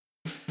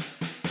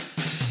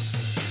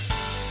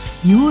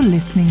You're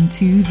listening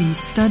to the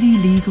Study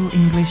Legal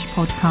English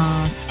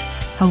podcast,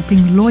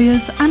 helping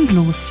lawyers and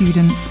law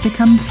students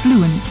become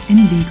fluent in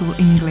legal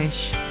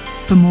English.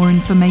 For more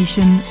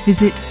information,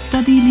 visit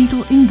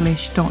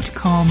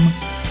studylegalenglish.com.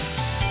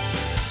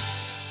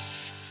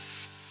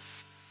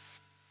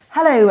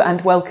 Hello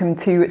and welcome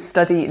to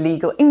Study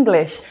Legal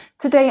English.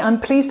 Today I'm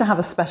pleased to have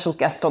a special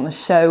guest on the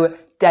show,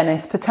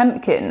 Denis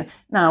Potemkin.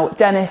 Now,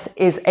 Denis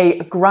is a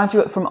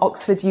graduate from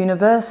Oxford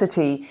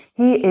University.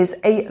 He is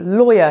a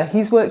lawyer.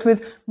 He's worked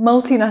with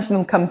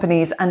multinational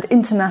companies and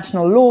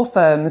international law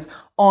firms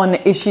on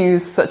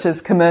issues such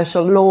as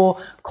commercial law,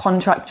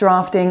 contract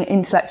drafting,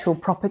 intellectual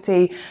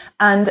property,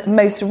 and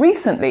most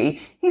recently,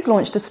 he's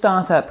launched a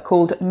startup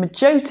called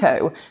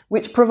Majoto,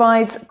 which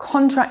provides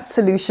contract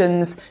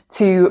solutions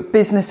to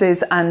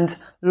businesses and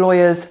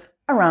lawyers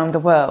around the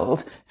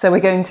world. So we're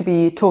going to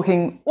be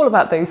talking all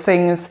about those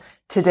things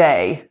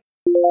today.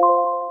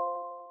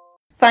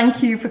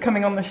 Thank you for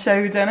coming on the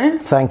show,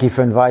 Denis. Thank you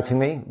for inviting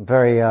me.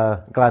 Very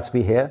glad to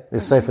be here.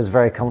 This sofa is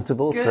very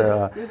comfortable,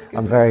 good.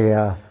 I'm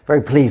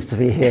very pleased to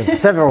be here for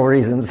several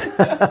reasons.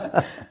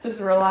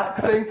 Just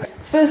relaxing.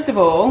 First of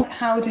all,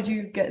 how did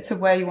you get to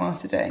where you are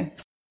today?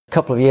 A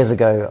couple of years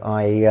ago,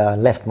 I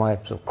left my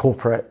sort of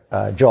corporate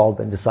job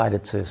and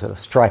decided to sort of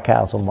strike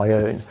out on my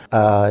own.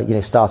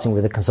 Starting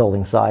with the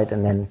consulting side,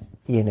 and then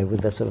with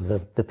the sort of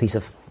the piece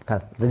of kind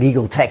of the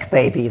legal tech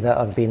baby that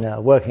I've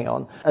been working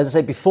on. As I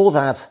say, before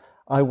that,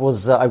 I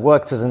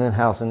worked as an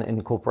in-house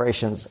in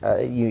corporations.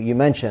 You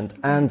mentioned,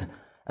 and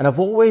I've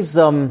always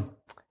done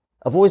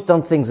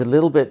things a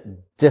little bit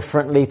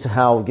differently to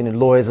how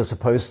lawyers are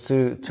supposed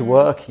to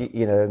work.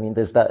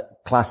 There's that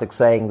classic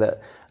saying that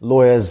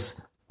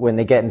lawyers, when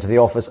they get into the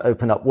office,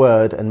 open up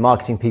Word, and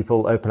marketing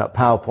people open up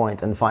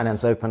PowerPoint, and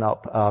finance open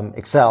up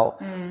Excel.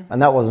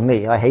 And that wasn't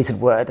me. I hated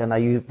Word, and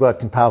I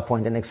worked in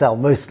PowerPoint and Excel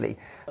mostly.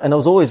 And I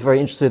was always very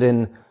interested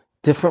in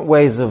different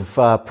ways of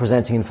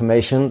presenting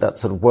information that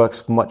sort of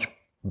works much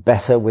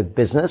better with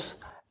business,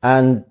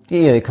 and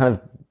kind of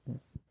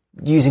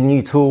using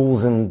new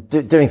tools and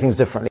doing things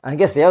differently. And I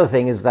guess the other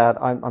thing is that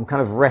I'm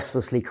kind of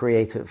restlessly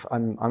creative.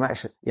 I'm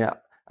actually,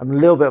 I'm a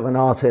little bit of an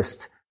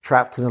artist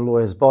trapped in a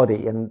lawyer's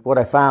body. And what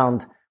I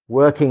found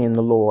working in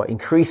the law,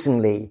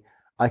 increasingly,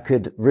 I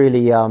could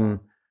really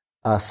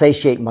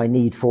satiate my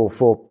need for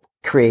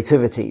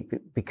creativity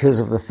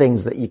because of the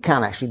things that you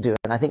can actually do.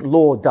 And I think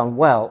law done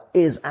well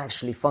is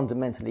actually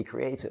fundamentally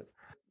creative.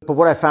 But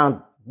what I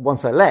found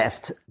once I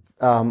left,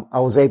 I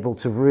was able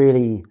to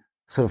really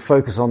sort of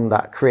focus on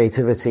that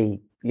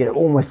creativity,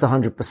 almost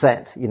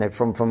 100%,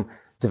 from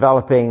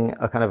developing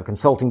a kind of a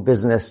consulting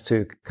business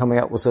to coming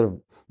up with sort of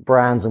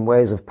brands and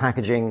ways of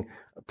packaging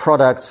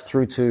products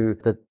through to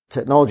the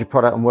technology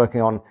product I'm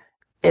working on.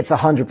 It's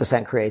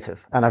 100%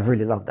 creative, and I've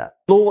really loved that.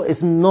 Law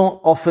is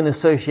not often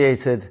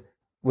associated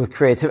with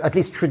creativity, at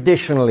least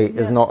traditionally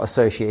is not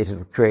associated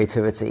with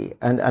creativity.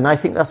 And I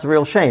think that's a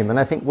real shame. And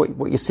I think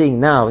what you're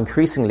seeing now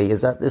increasingly is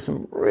that there's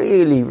some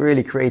really,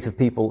 really creative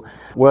people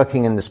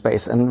working in the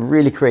space and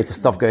really creative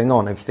stuff going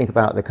on. If you think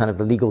about the kind of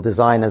the legal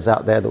designers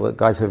out there, the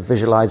guys who are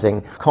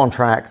visualizing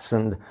contracts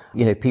and,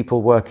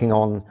 people working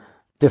on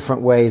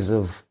different ways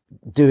of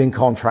doing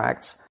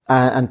contracts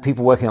and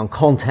people working on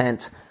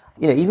content.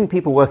 Even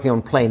people working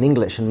on plain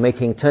English and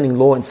turning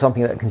law into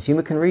something that a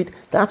consumer can read,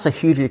 that's a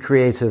hugely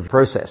creative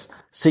process.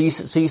 So you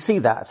see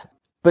that,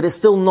 but it's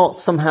still not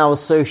somehow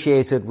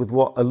associated with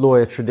what a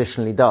lawyer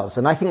traditionally does.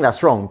 And I think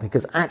that's wrong,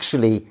 because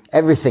actually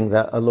everything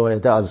that a lawyer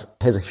does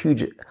has a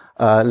huge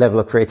level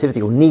of creativity,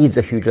 or needs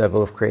a huge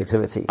level of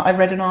creativity. I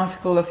read an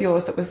article of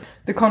yours that was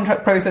the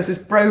contract process is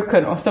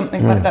broken or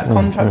something like that.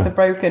 Contracts are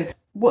broken.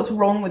 What's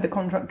wrong with the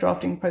contract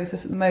drafting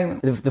process at the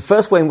moment? The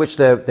first way in which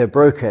they're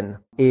broken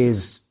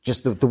is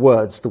just the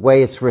words, the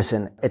way it's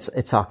written.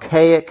 It's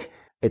archaic,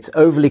 it's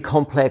overly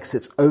complex,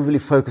 it's overly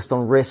focused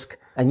on risk,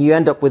 and you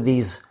end up with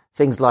these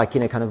things like,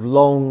 kind of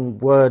long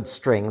word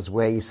strings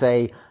where you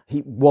say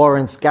he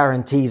warrants,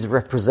 guarantees,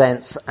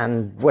 represents,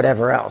 and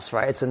whatever else,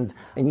 right? And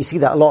you see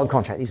that a lot in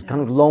contract, these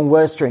kind of long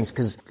word strings,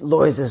 because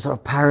lawyers are sort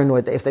of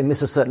paranoid that if they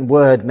miss a certain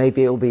word,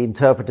 maybe it'll be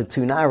interpreted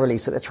too narrowly,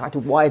 so they're trying to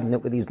widen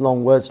it with these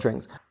long word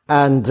strings.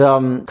 And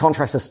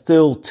contracts are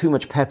still too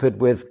much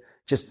peppered with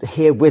just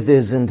here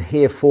withers and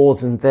here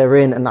forwards and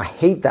therein. And I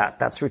hate that.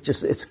 That's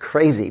just, it's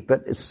crazy.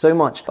 But it's so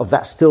much of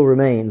that still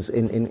remains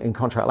in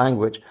contract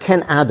language.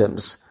 Ken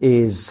Adams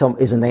is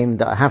a name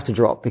that I have to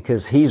drop,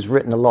 because he's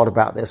written a lot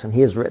about this, and he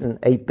has written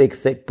a big,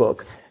 thick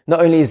book. Not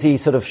only is he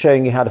sort of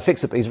showing you how to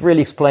fix it, but he's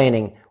really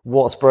explaining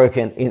what's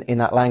broken in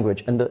that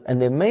language. And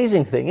the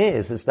amazing thing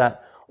is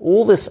that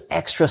all this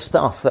extra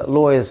stuff that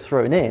lawyers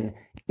thrown in,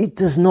 it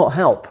does not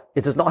help.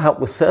 It does not help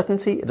with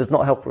certainty. It does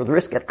not help with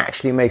risk. It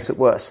actually makes it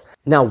worse.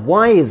 Now,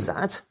 why is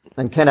that?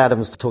 And Ken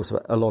Adams talks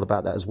a lot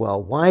about that as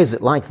well. Why is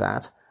it like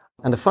that?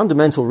 And the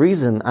fundamental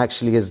reason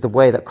actually is the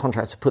way that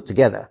contracts are put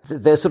together.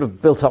 They're sort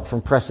of built up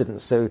from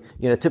precedents. So,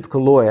 a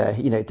typical lawyer,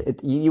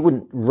 you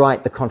wouldn't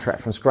write the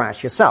contract from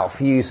scratch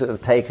yourself. You sort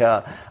of take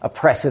a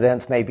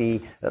precedent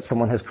maybe that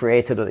someone has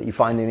created or that you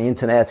find on the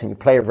internet and you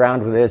play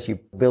around with it. You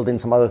build in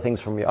some other things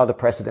from your other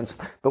precedents.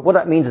 But what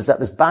that means is that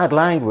this bad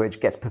language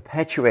gets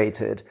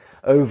perpetuated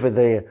over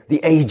the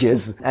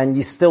ages, and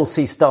you still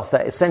see stuff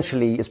that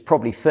essentially is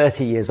probably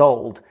 30 years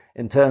old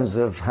in terms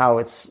of how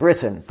it's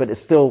written, but it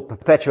still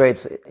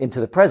perpetuates into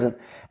the present,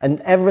 and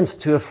everyone's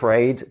too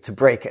afraid to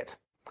break it.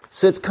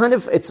 So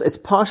it's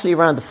partially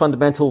around the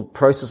fundamental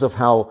process of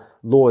how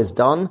law is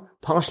done,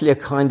 partially a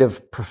kind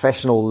of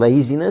professional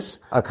laziness,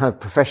 a kind of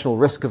professional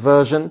risk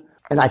aversion.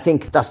 And I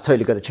think that's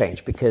totally got to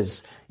change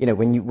because,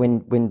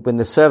 when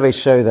the surveys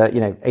show that,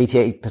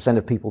 88%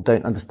 of people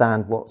don't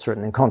understand what's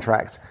written in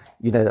contracts,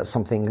 that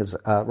something is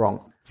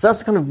wrong. So that's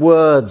the kind of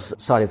words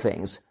side of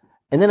things.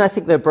 And then I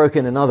think they're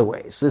broken in other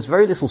ways. There's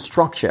very little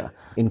structure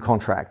in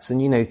contracts.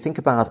 And, think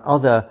about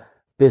other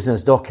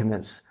business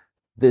documents.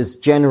 There's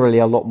generally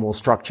a lot more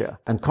structure,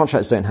 and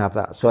contracts don't have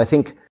that. So I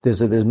think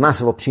there's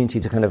massive opportunity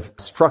to kind of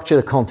structure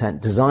the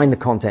content, design the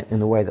content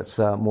in a way that's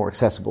more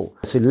accessible.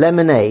 So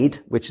Lemonade,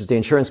 which is the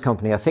insurance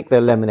company, I think they're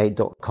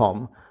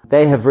lemonade.com.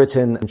 They have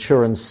written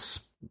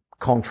insurance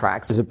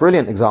contracts. Is a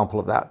brilliant example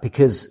of that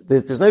because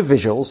there's no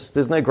visuals,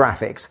 there's no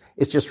graphics.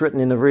 It's just written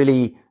in a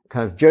really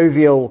kind of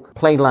jovial,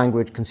 plain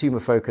language,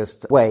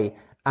 consumer-focused way,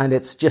 and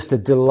it's just a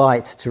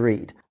delight to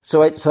read.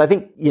 So I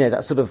think,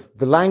 that's sort of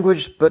the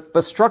language,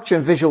 but structure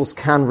and visuals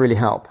can really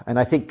help. And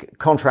I think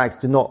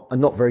contracts are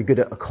not very good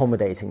at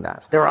accommodating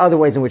that. There are other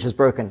ways in which it's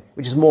broken,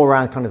 which is more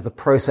around kind of the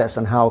process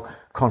and how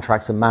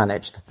contracts are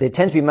managed. They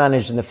tend to be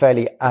managed in a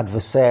fairly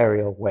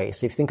adversarial way.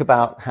 So if you think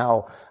about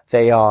how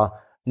they are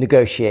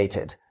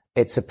negotiated,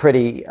 it's a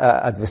pretty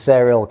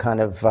adversarial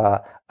kind of,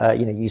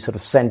 you sort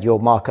of send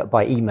your markup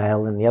by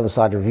email and the other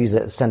side reviews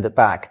it and send it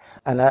back.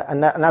 And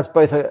that's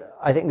both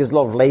I think there's a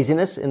lot of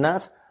laziness in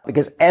that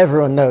because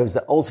everyone knows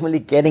that ultimately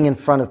getting in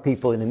front of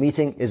people in a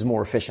meeting is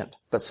more efficient.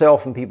 But so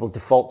often people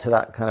default to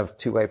that kind of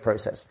two-way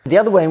process. The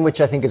other way in which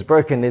I think is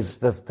broken is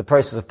the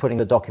process of putting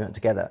the document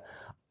together.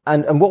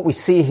 And what we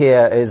see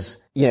here is,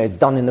 it's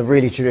done in the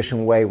really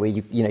traditional way where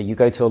you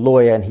go to a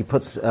lawyer and he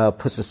puts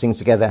these things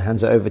together,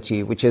 hands it over to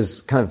you, which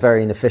is kind of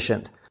very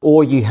inefficient.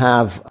 Or you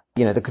have,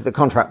 the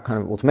contract kind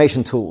of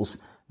automation tools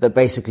that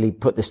basically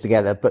put this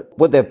together, but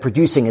what they're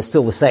producing is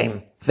still the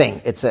same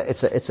thing. It's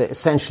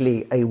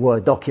essentially a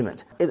Word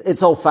document.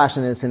 It's old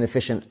fashioned and it's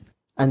inefficient.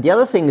 And the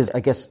other thing is, I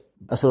guess,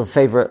 a sort of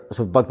favorite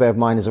sort of bugbear of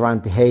mine is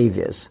around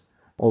behaviors,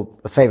 or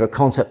a favorite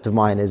concept of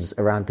mine is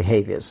around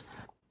behaviors.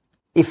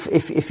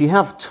 If you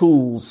have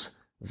tools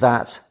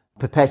that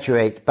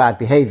perpetuate bad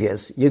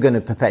behaviors, you're going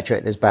to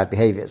perpetuate those bad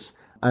behaviors.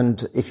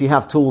 And if you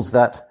have tools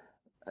that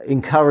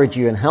encourage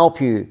you and help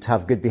you to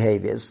have good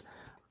behaviors,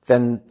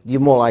 then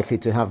you're more likely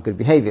to have good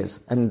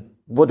behaviors. And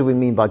what do we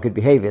mean by good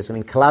behaviors? I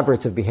mean,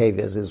 collaborative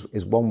behaviors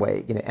is one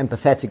way,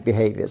 empathetic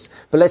behaviors.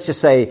 But let's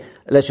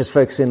just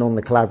focus in on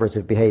the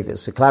collaborative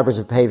behaviors. So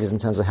collaborative behaviors in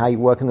terms of how you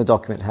work in the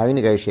document, how you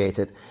negotiate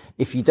it.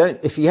 If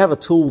you have a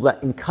tool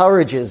that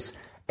encourages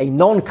a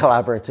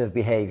non-collaborative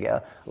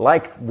behavior,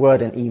 like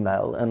Word and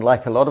email, and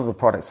like a lot of the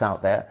products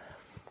out there,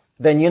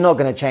 then you're not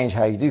going to change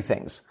how you do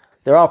things.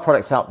 There are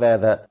products out there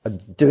that are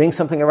doing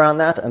something around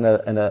that and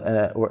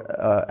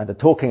are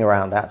talking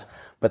around that,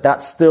 but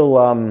that's still,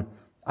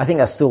 I think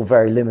that's still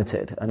very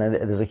limited. And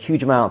there's a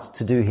huge amount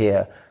to do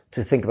here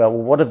to think about,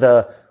 well, what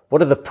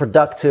are the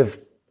productive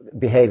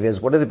behaviors?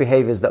 What are the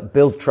behaviors that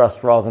build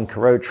trust rather than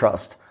corrode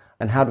trust?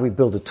 And how do we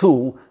build a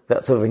tool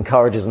that sort of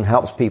encourages and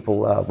helps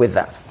people with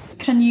that?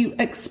 Can you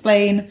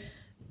explain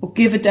or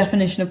give a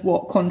definition of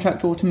what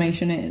contract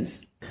automation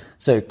is?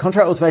 So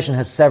contract automation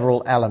has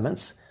several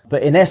elements,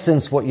 but in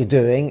essence, what you're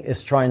doing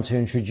is trying to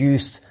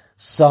introduce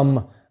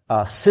some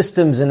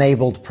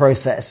systems-enabled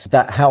process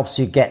that helps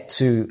you get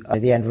to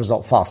the end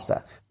result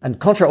faster. And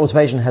contract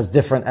automation has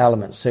different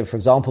elements. So, for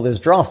example, there's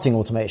drafting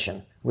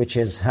automation, which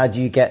is how do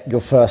you get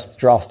your first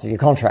draft of your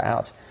contract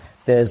out?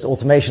 There's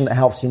automation that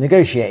helps you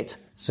negotiate.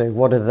 So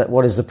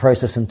what is the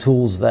process and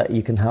tools that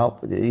you can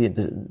helps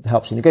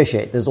you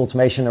negotiate? There's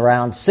automation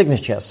around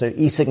signature. So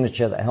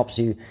e-signature that helps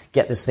you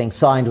get this thing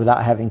signed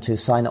without having to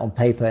sign it on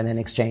paper and then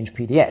exchange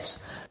PDFs.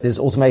 There's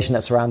automation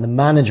that's around the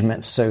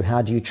management. So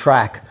how do you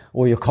track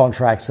all your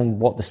contracts and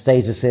what the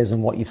status is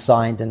and what you've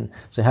signed? And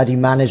so how do you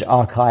manage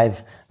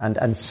archive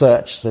and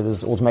search? So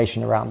there's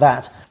automation around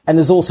that. And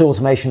there's also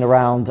automation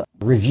around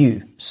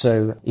review.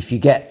 So if you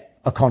get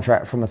a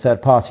contract from a third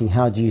party,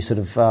 how do you sort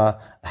of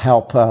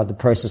help the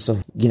process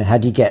of, how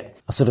do you get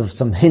sort of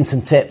some hints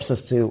and tips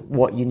as to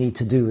what you need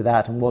to do with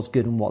that and what's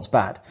good and what's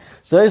bad?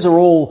 So those are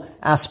all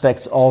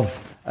aspects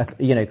of,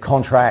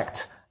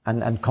 contract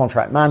and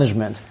contract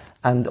management.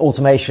 And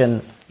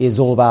automation is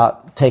all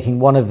about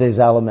taking one of those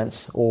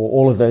elements or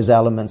all of those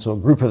elements or a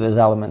group of those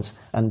elements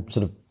and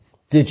sort of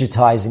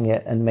digitizing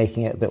it and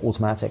making it a bit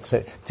automatic.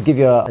 So to give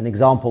you an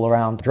example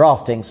around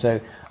drafting, so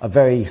a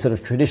very sort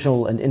of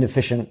traditional and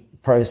inefficient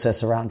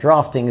process around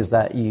drafting is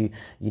that you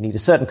need a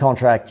certain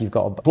contract, you've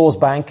got a clause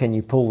bank, and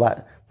you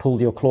pull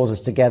your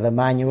clauses together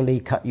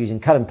manually, using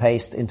cut and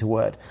paste into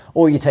Word.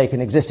 Or you take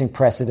an existing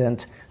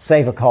precedent,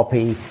 save a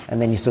copy,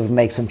 and then you sort of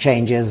make some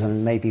changes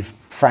and maybe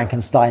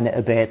Frankenstein it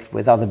a bit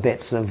with other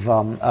bits of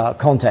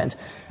content.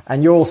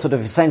 And you're all sort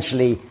of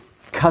essentially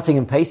cutting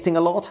and pasting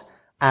a lot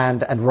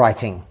and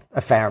writing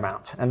a fair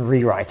amount and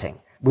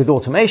rewriting. With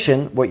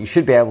automation, what you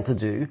should be able to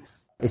do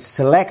is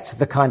select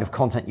the kind of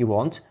content you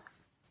want.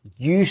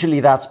 Usually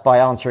that's by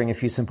answering a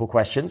few simple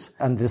questions,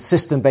 and the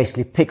system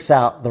basically picks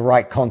out the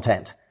right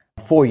content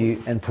for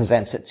you and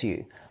presents it to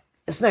you.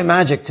 There's no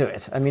magic to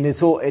it. I mean,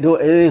 it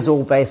is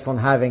all based on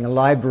having a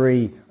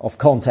library of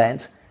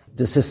content.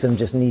 The system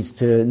just needs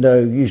to know,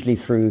 usually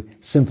through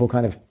simple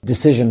kind of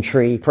decision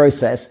tree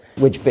process,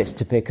 which bits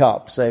to pick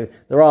up. So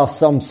there are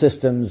some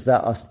systems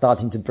that are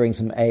starting to bring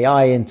some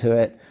AI into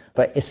it,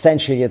 but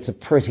essentially it's a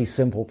pretty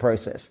simple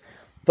process.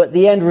 But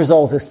the end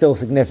result is still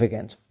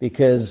significant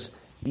because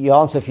you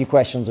answer a few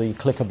questions or you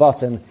click a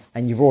button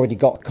and you've already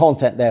got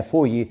content there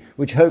for you,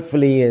 which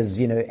hopefully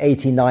is,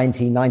 80,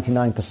 90,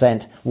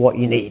 99% what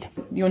you need.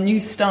 Your new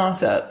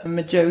startup,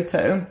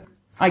 Majoto,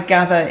 I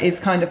gather is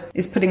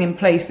putting in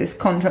place this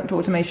contract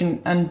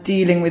automation and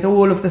dealing with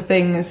all of the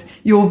things,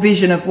 your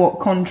vision of what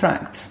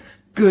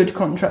good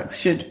contracts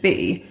should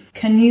be.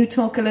 Can you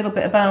talk a little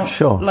bit about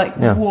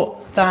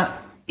what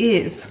that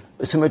is?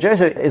 So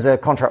Majoto is a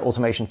contract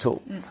automation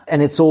tool,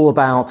 and it's all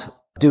about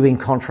doing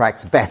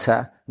contracts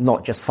better,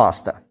 not just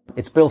faster.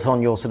 It's built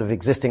on your sort of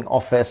existing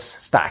Office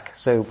stack.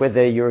 So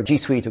whether you're a G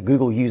Suite or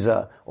Google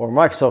user or a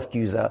Microsoft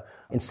user,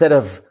 instead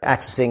of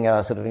accessing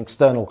a sort of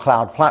external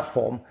cloud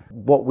platform,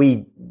 what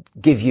we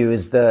give you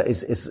is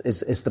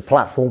the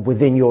platform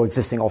within your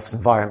existing Office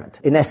environment.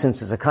 In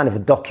essence, it's a kind of a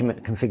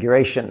document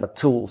configuration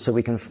tool, so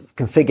we can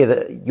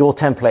configure your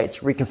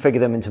templates, reconfigure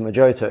them into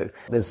Majoto.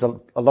 There's a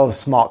lot of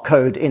smart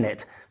code in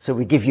it, so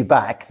we give you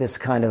back this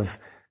kind of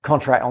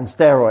contract on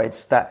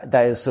steroids that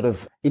is sort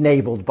of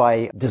enabled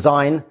by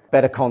design,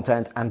 better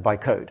content, and by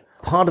code.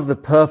 Part of the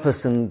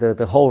purpose and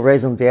the whole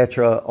raison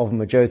d'etre of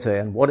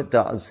Majoto and what it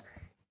does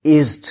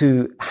is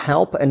to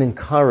help and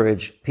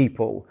encourage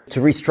people to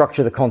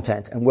restructure the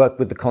content and work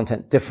with the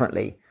content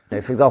differently.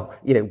 For example,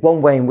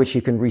 one way in which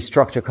you can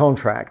restructure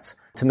contracts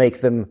to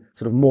make them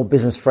sort of more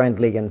business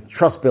friendly and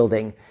trust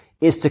building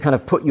is to kind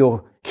of put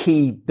your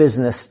key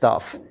business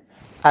stuff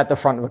at the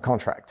front of the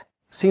contract.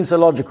 Seems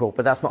illogical,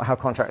 but that's not how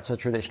contracts are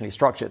traditionally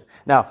structured.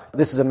 Now,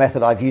 this is a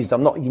method I've used.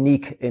 I'm not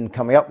unique in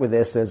coming up with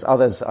this. There's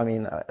others.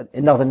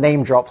 Another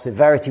name drops,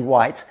 Verity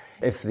White.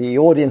 If the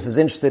audience is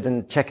interested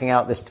in checking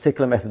out this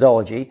particular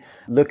methodology,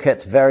 look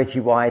at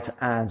Verity White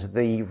and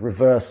the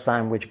reverse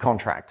sandwich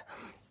contract.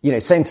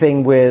 Same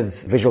thing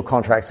with visual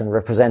contracts and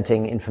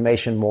representing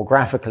information more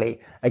graphically.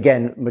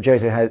 Again,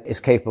 Majoto is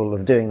capable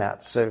of doing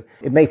that. So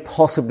it may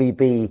possibly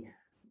be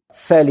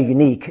fairly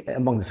unique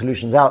among the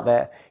solutions out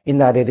there in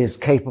that it is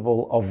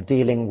capable of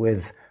dealing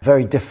with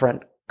very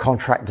different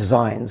contract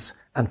designs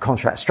and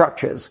contract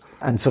structures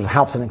and sort of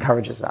helps and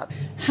encourages that.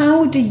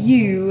 How do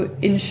you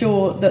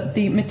ensure that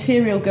the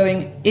material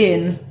going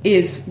in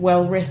is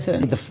well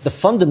written? The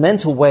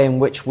fundamental way in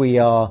which we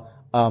are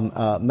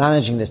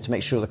managing this to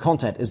make sure the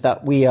content is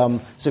that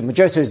so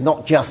Majoto is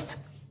not just,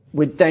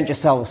 we don't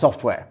just sell the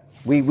software.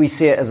 We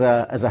see it as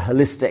a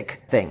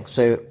holistic thing.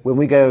 So when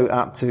we go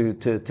out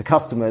to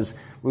customers,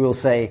 we will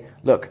say,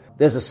 look,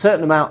 there's a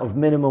certain amount of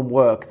minimum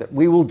work that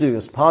we will do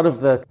as part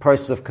of the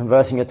process of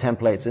converting your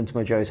templates into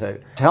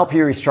Majoto to help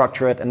you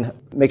restructure it and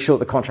make sure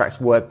the contracts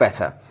work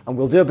better. And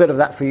we'll do a bit of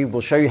that for you. We'll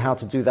show you how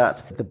to do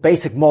that. The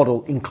basic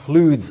model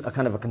includes a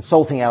kind of a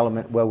consulting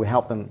element where we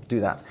help them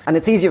do that. And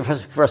it's easier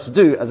for us to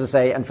do, as I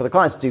say, and for the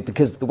clients to do,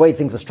 because the way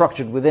things are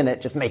structured within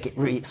it just make it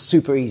really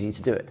super easy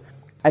to do it.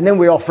 And then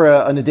we offer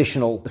an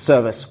additional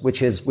service,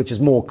 which is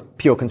more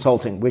pure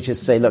consulting, which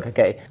is say, look,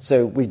 okay,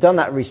 so we've done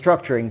that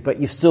restructuring, but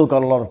you've still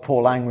got a lot of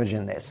poor language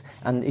in this.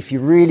 And if you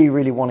really,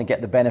 really want to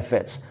get the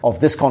benefits of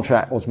this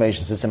contract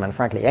automation system, and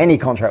frankly, any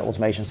contract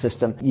automation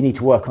system, you need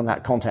to work on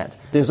that content.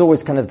 There's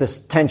always kind of this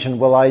tension,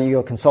 well, are you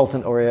a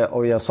consultant or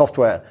you're a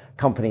software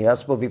company?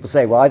 That's what people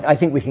say. Well, I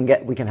think we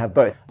can have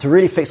both. To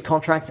really fix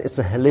contracts, it's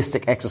a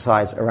holistic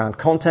exercise around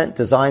content,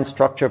 design,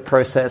 structure,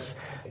 process,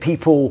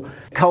 people,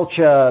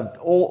 culture,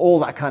 all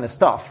that kind of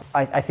stuff.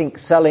 I think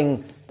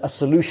selling a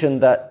solution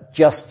that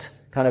just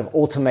kind of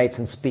automates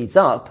and speeds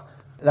up,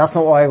 that's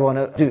not what I want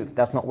to do.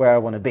 That's not where I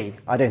want to be.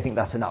 I don't think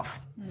that's enough.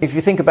 If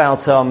you think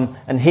about,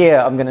 and here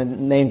I'm going to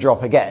name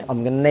drop again.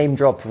 I'm going to name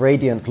drop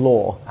Radiant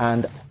Law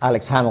and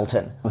Alex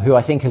Hamilton, who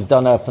I think has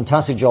done a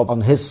fantastic job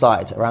on his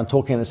side around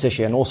talking on this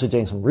issue and also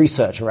doing some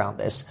research around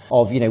this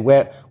of,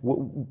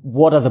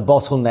 what are the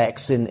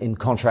bottlenecks in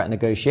contract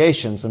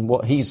negotiations. And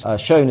what he's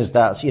shown is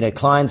that,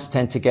 clients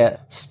tend to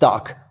get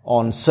stuck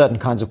on certain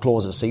kinds of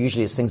clauses. So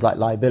usually it's things like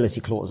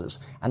liability clauses.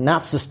 And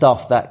that's the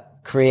stuff that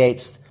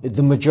creates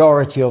the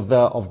majority of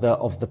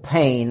the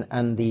pain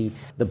and the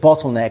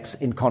bottlenecks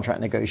in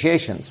contract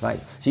negotiations, right?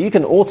 So you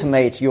can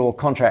automate your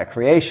contract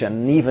creation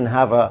and even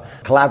have a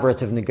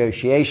collaborative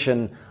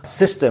negotiation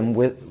system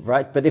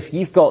right? But if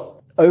you've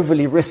got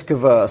overly risk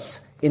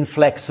averse,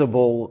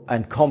 inflexible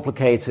and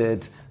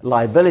complicated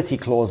liability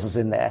clauses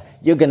in there,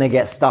 you're going to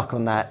get stuck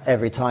on that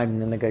every time in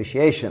the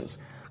negotiations.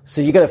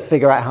 So you've got to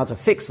figure out how to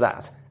fix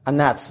that. And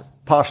that's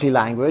partially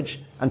language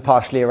and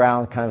partially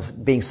around kind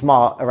of being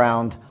smart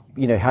around,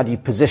 how do you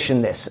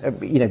position this,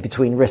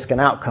 between risk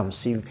and outcomes.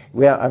 So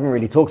I haven't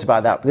really talked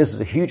about that, but this is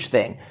a huge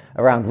thing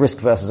around risk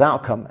versus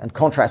outcome. And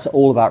contracts are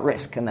all about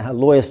risk, and how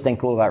lawyers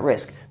think all about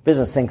risk.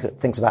 Business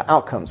thinks about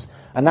outcomes.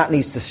 And that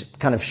needs to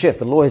kind of shift.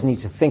 The lawyers need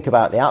to think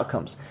about the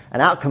outcomes.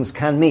 And outcomes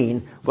can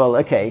mean, well,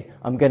 okay,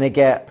 I'm going to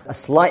get a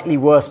slightly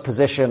worse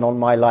position on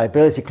my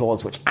liability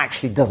clause, which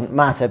actually doesn't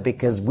matter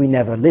because we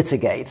never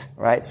litigate,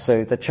 right?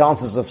 So the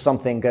chances of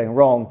something going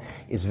wrong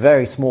is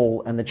very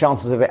small, and the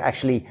chances of it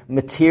actually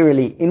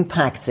materially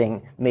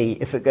impacting me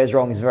if it goes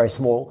wrong is very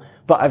small.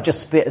 But I've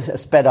just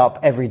sped up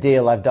every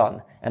deal I've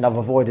done, and I've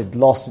avoided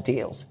lost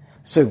deals.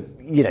 So,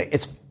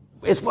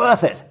 it's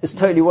worth it. It's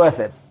totally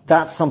worth it.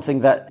 That's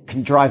something that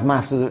can drive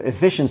massive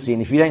efficiency.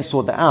 And if you don't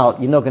sort that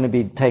out, you're not going to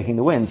be taking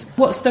the wins.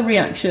 What's the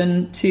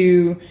reaction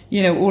to,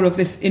 all of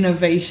this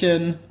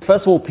innovation?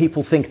 First of all,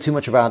 people think too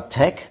much about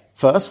tech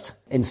first,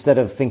 instead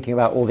of thinking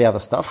about all the other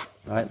stuff,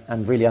 right?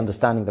 And really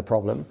understanding the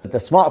problem. The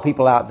smart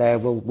people out there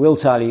will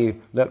tell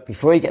you, look,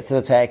 before you get to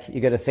the tech,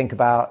 you got to think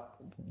about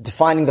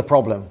defining the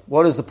problem.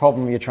 What is the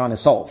problem you're trying to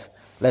solve?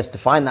 Let's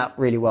define that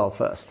really well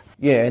first.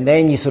 And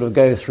then you sort of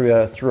go through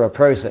a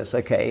process.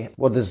 Okay,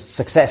 what does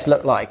success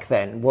look like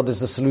then? What does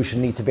the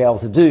solution need to be able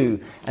to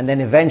do? And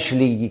then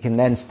eventually you can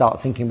then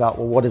start thinking about,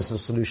 well, what does the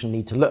solution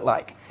need to look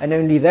like? And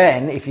only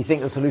then, if you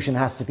think the solution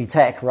has to be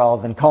tech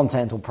rather than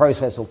content or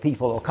process or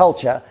people or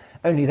culture,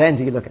 only then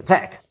do you look at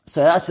tech.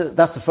 So that's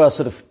the first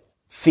sort of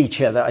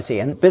feature that I see.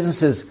 And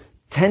businesses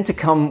tend to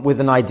come with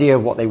an idea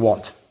of what they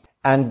want.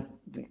 And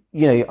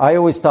I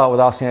always start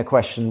with asking a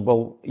question,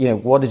 well,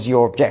 what is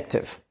your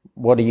objective?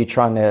 What are you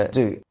trying to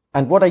do?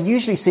 And what I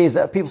usually see is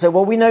that people say,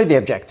 well, we know the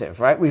objective,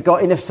 right? We've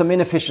got some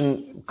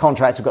inefficient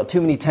contracts. We've got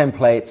too many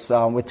templates.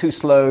 We're too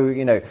slow.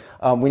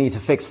 We need to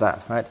fix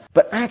that, right?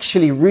 But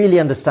actually really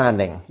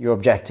understanding your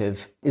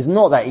objective is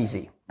not that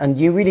easy. And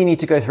you really need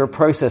to go through a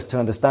process to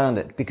understand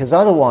it, because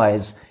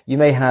otherwise you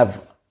may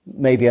have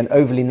maybe an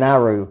overly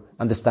narrow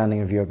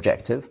understanding of your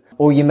objective,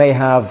 or you may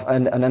have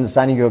an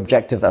understanding of your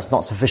objective that's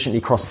not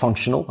sufficiently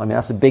cross-functional. I mean,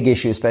 that's a big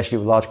issue, especially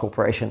with large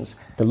corporations.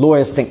 The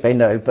lawyers think they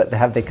know, but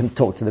they can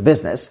talk to the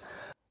business.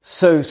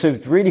 So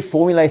really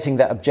formulating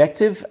that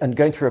objective and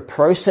going through a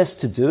process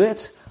to do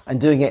it, and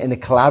doing it in a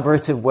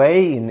collaborative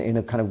way, in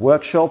a kind of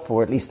workshop,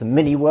 or at least a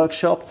mini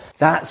workshop,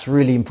 that's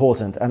really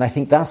important. And I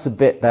think that's the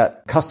bit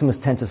that customers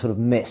tend to sort of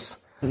miss.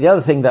 The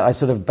other thing that I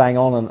sort of bang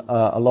on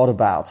a lot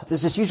about,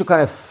 there's this usual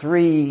kind of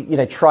three,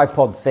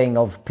 tripod thing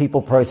of people,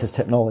 process,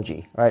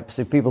 technology, right?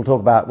 So people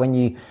talk about when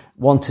you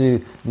want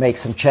to make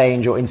some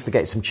change or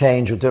instigate some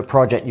change or do a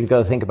project, you've got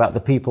to think about the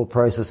people,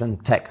 process,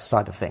 and tech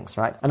side of things,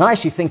 right? And I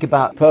actually think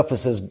about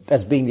purpose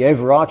as being the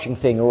overarching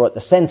thing, or at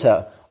the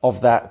center of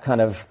that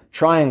kind of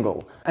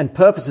triangle. And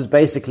purpose is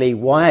basically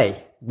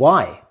why?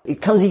 Why?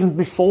 It comes even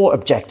before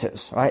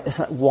objectives, right? It's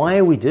like, why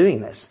are we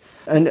doing this?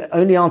 And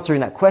only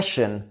answering that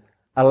question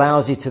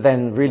allows you to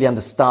then really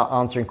start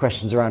answering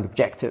questions around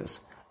objectives.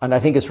 And I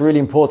think it's really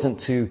important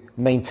to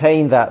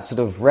maintain that sort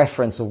of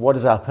reference of what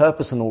is our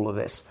purpose in all of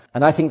this.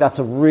 And I think that's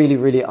a really,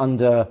 really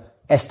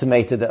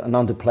underestimated and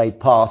underplayed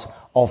part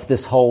of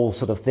this whole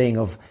sort of thing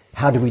of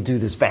how do we do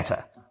this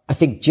better? I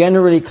think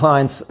generally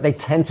clients, they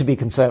tend to be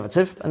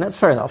conservative, and that's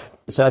fair enough.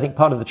 So I think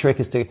part of the trick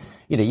is to,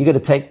 you got to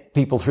take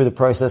people through the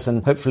process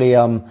and hopefully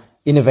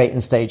innovate in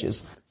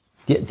stages.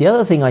 The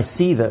other thing I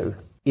see though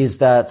is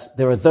that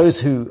there are those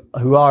who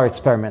are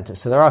experimenters.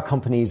 So there are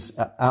companies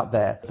out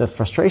there. The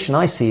frustration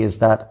I see is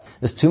that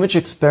there's too much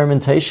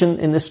experimentation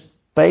in this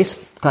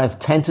space, kind of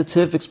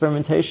tentative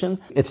experimentation.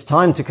 It's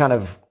time to kind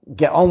of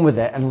get on with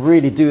it and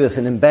really do this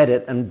and embed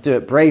it and do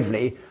it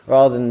bravely,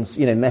 rather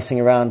than,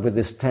 messing around with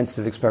this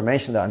tentative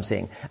experimentation that I'm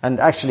seeing. And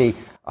actually,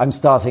 I'm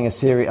starting a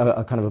series,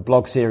 a kind of a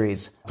blog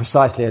series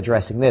precisely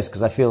addressing this,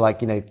 because I feel like,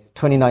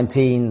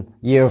 2019,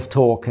 year of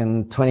talk,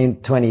 and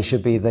 2020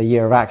 should be the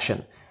year of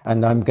action.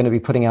 And I'm going to be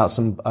putting out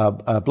some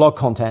blog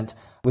content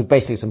with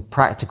basically some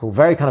practical,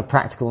 very kind of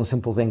practical and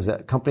simple things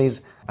that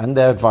companies and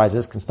their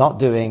advisors can start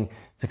doing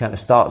to kind of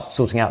start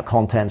sorting out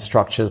content,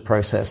 structure,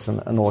 process,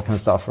 and all that kind of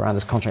stuff around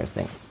this contract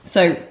thing.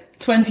 So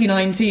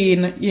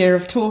 2019, year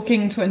of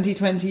talking,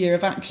 2020, year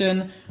of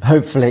action.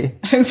 Hopefully.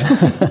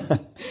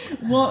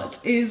 What's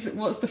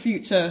the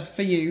future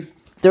for you?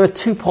 There are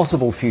two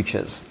possible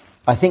futures.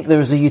 I think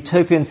there is a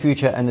utopian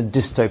future and a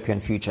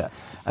dystopian future.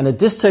 And a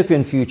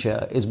dystopian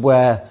future is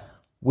where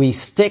we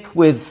stick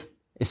with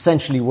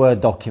essentially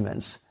Word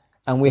documents,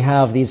 and we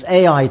have these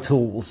AI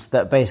tools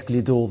that basically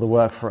do all the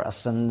work for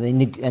us, and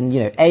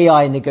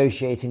AI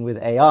negotiating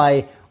with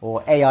AI,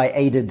 or AI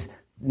aided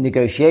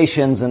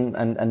negotiations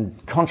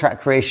and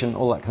contract creation,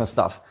 all that kind of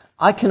stuff.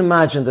 I can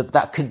imagine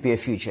that could be a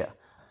future.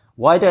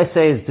 Why do I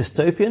say it's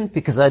dystopian?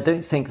 Because I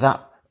don't think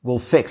that will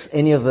fix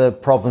any of the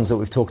problems that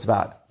we've talked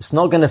about. It's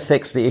not going to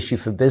fix the issue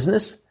for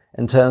business.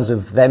 in terms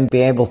of them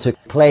being able to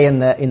play in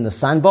the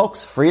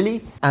sandbox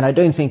freely. And I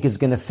don't think is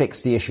going to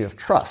fix the issue of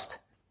trust.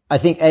 I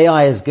think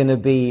AI is going to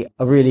be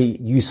a really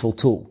useful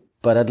tool,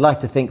 but I'd like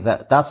to think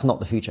that that's not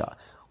the future.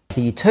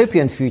 The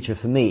utopian future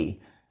for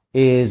me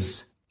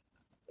is,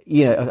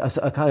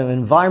 a kind of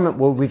environment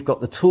where we've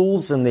got the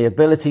tools and the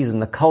abilities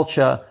and the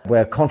culture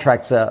where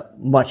contracts are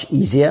much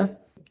easier.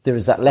 There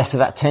is less of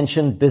that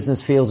tension.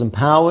 Business feels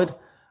empowered.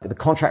 The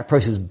contract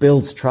process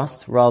builds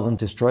trust rather than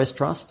destroys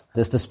trust.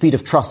 There's the speed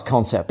of trust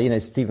concept,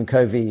 Stephen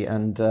Covey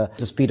and the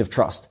speed of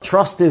trust.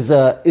 Trust is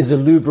a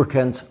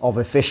lubricant of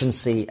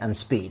efficiency and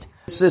speed.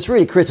 So it's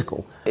really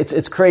critical.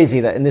 It's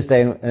crazy that in this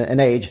day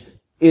and age,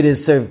 it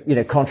is so,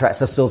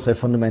 contracts are still so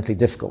fundamentally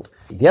difficult.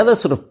 The other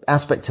sort of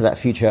aspect to that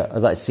future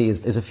I'd like to see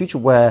is a future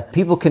where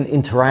people can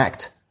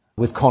interact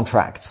with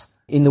contracts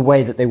in the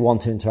way that they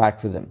want to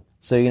interact with them.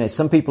 So,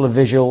 some people are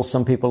visual,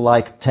 some people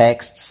like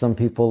text, some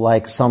people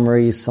like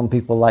summaries, some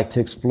people like to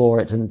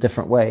explore it in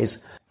different ways.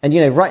 And,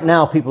 right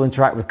now people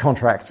interact with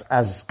contracts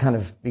as kind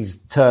of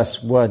these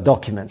terse Word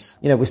documents.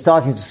 We're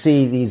starting to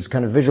see these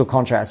kind of visual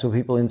contracts where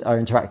people are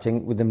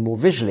interacting with them more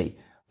visually.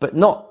 But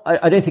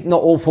I don't think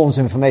not all forms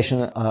of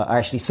information are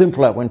actually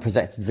simpler when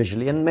presented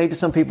visually. And maybe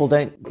some people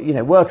don't,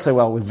 work so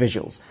well with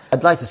visuals.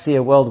 I'd like to see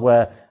a world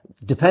where,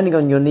 depending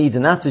on your needs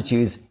and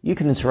aptitudes, you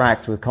can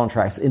interact with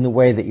contracts in the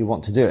way that you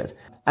want to do it.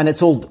 And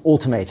it's all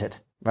automated,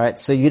 right?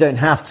 So you don't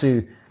have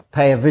to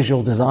pay a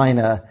visual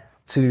designer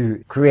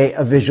to create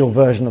a visual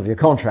version of your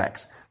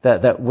contracts.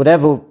 That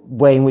whatever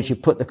way in which you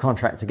put the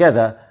contract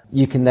together,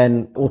 you can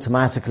then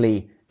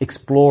automatically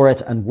explore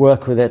it and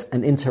work with it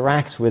and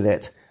interact with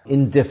it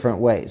in different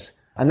ways.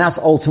 And that's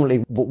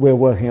ultimately what we're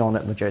working on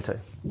at Mojoto.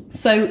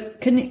 So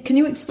can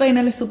you explain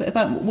a little bit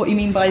about what you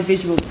mean by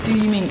visual? Do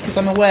you mean, because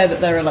I'm aware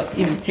that there are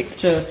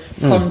picture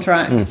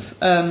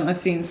contracts. I've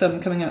seen some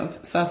coming out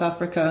of South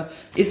Africa.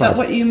 Is that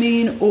what you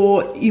mean,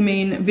 or you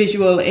mean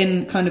visual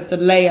in kind of the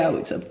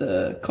layout of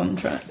the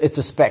contract? It's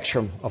a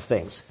spectrum of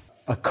things.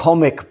 A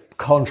comic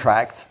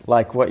contract,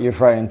 like what you're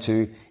referring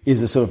to,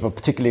 is a sort of a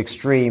particularly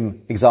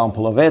extreme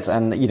example of it.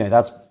 And,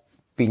 that's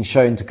been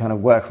shown to kind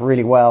of work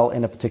really well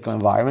in a particular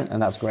environment,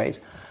 and that's great.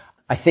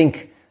 I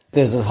think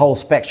there's a whole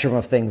spectrum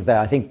of things there.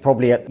 I think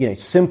probably,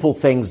 simple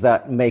things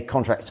that make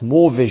contracts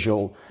more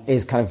visual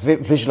is kind of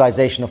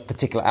visualization of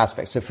particular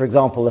aspects. So, for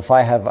example, if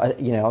I have,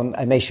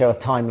 I may show a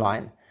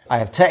timeline. I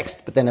have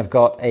text, but then I've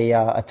got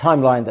a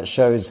timeline that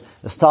shows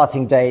the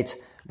starting date,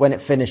 when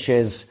it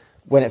finishes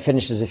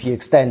if you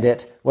extend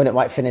it, when it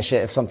might finish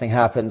it if something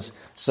happens.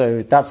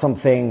 So that's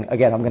something,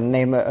 again, I'm going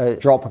to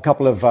drop a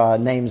couple of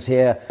names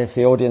here. If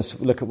the audience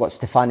look at what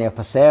Stefania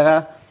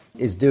Passera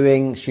is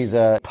doing, she's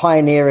a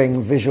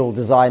pioneering visual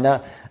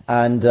designer,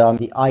 and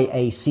the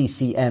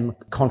IACCM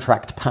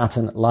Contract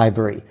Pattern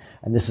Library.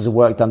 And this is a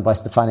work done by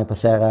Stefania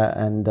Passera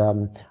and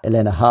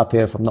Elena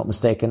Harpier, if I'm not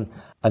mistaken.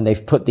 And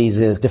they've put these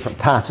different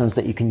patterns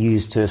that you can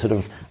use to sort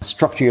of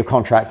structure your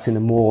contracts in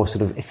a more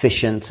sort of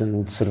efficient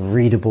and sort of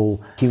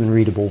readable, human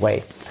readable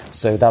way.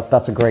 So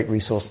that's a great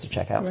resource to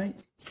check out. Right.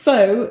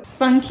 So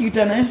thank you,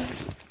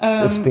 Denis.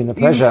 It's been a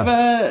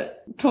pleasure.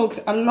 You've talked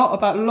a lot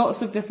about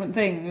lots of different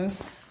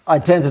things. I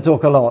tend to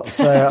talk a lot,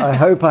 so I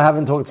hope I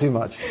haven't talked too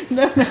much.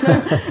 No.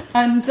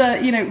 And,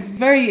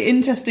 very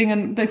interesting.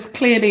 And there's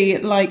clearly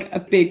a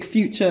big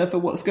future for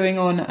what's going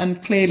on.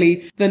 And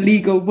clearly the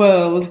legal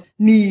world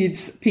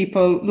needs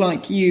people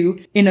like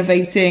you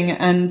innovating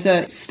and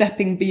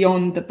stepping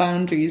beyond the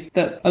boundaries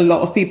that a lot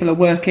of people are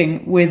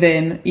working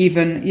within,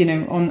 even,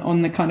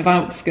 on the kind of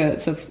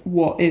outskirts of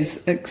what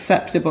is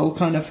acceptable,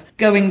 kind of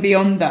going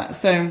beyond that.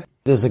 So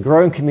there's a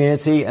growing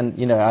community, and,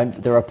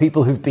 there are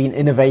people who've been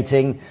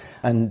innovating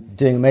and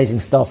doing amazing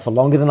stuff for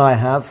longer than I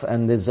have.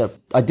 And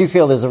I do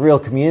feel there's a real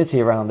community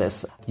around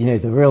this.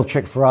 The real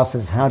trick for us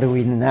is how do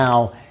we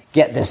now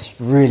get this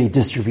really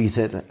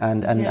distributed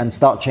and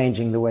start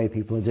changing the way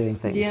people are doing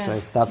things. Yes. So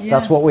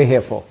that's what we're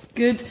here for.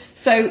 Good.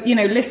 So,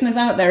 listeners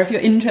out there, if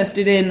you're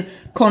interested in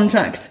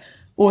contract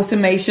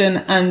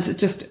automation and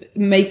just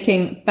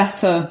making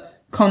better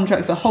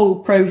contracts, a whole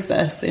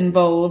process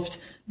involved,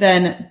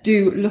 then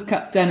do look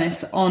up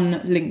Denis on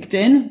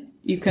LinkedIn.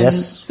 You can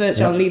search.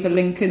 Yep. I'll leave a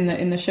link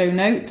in the show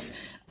notes,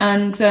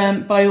 and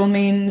by all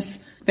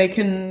means, they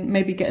can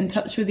maybe get in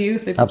touch with you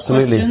if they've got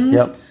questions.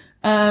 Yep.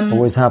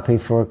 Always happy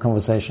for a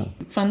conversation.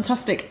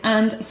 Fantastic.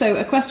 And so,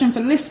 a question for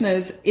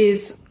listeners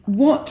is: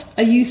 what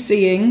are you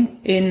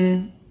seeing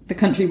in the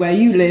country where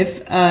you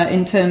live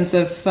in terms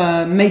of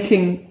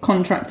making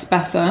contracts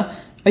better?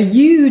 Are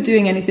you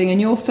doing anything in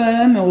your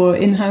firm or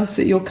in-house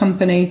at your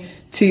company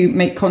to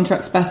make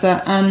contracts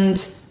better? And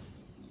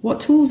what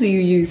tools are you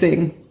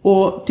using?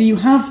 Or do you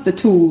have the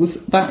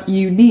tools that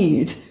you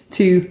need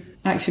to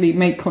actually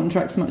make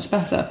contracts much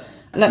better?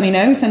 Let me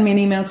know. Send me an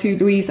email to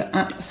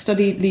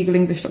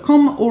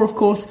louise@studylegalenglish.com, or, of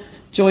course,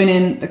 join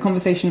in the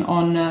conversation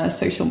on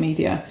social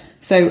media.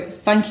 So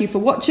thank you for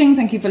watching.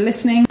 Thank you for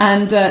listening,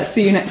 and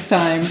see you next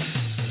time.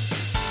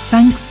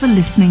 Thanks for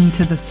listening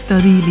to the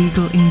Study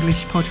Legal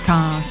English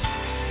podcast.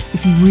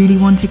 If you really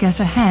want to get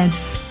ahead,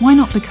 why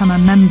not become a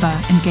member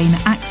and gain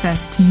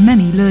access to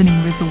many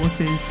learning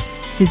resources?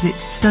 Visit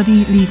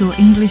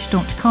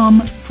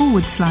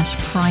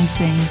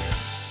studylegalenglish.com/pricing.